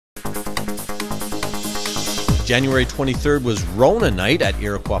January 23rd was RONA Night at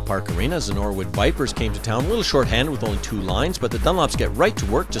Iroquois Park Arena as the Norwood Vipers came to town a little short-handed with only 2 lines, but the Dunlops get right to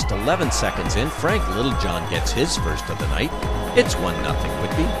work just 11 seconds in. Frank Littlejohn gets his first of the night. It's 1-0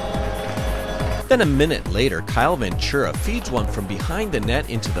 Whitby. Then a minute later, Kyle Ventura feeds one from behind the net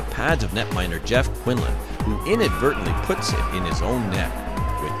into the pads of netminder Jeff Quinlan, who inadvertently puts it in his own net.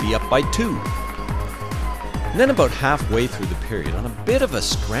 Whitby up by 2. And then about halfway through the period, on a bit of a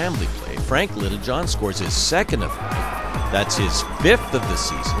scrambly play, Frank Littlejohn scores his second of the night. That's his 5th of the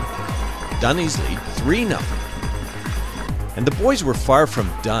season. Dunnies lead 3-0. And the boys were far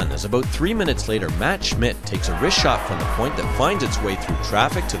from done, as about 3 minutes later, Matt Schmidt takes a wrist shot from the point that finds its way through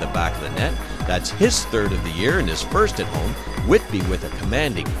traffic to the back of the net. That's his 3rd of the year and his first at home, Whitby with a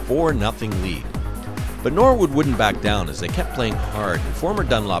commanding 4-0 lead. But Norwood wouldn't back down as they kept playing hard, and former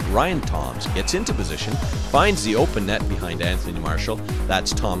Dunlop Ryan Toms gets into position, finds the open net behind Anthony Marshall.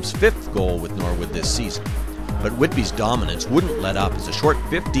 That's Tom's 5th goal with Norwood this season. But Whitby's dominance wouldn't let up as a short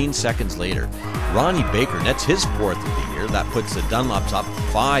 15 seconds later, Ronnie Baker nets his 4th of the year. That puts the Dunlops up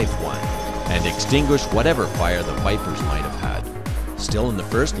 5-1 and extinguished whatever fire the Vipers might have had. Still in the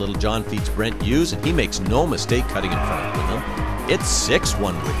first, Littlejohn feeds Brent Hughes, and he makes no mistake cutting in front of Quinlan. It's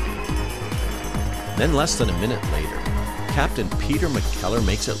 6-1 Whitby. Then less than a minute later, Captain Peter McKellar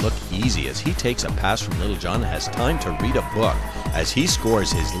makes it look easy as he takes a pass from Littlejohn and has time to read a book as he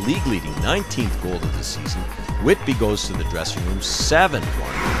scores his league-leading 19th goal of the season. Whitby goes to the dressing room 7-1.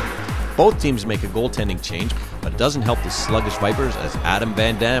 Both teams make a goaltending change, but it doesn't help the sluggish Vipers as Adam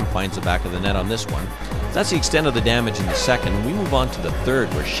Van Dam finds the back of the net on this one. That's the extent of the damage in the second, and we move on to the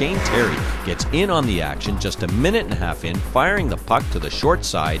third, where Shane Terry gets in on the action just a minute and a half in, firing the puck to the short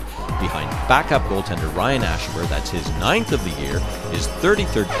side behind backup goaltender Ryan Ashenberg. That's his 9th of the year, his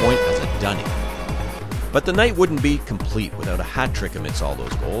 33rd point as a Dunny. But the night wouldn't be complete without a hat trick amidst all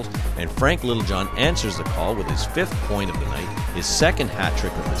those goals, and Frank Littlejohn answers the call with his 5th point of the night, his 2nd hat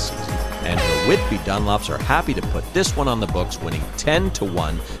trick of the season, and the Whitby Dunlops are happy to put this one on the books, winning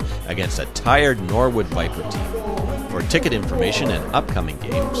 10-1 against a tired Norwood Viper team. For ticket information and upcoming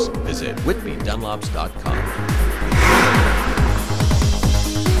games, visit whitbydunlops.com.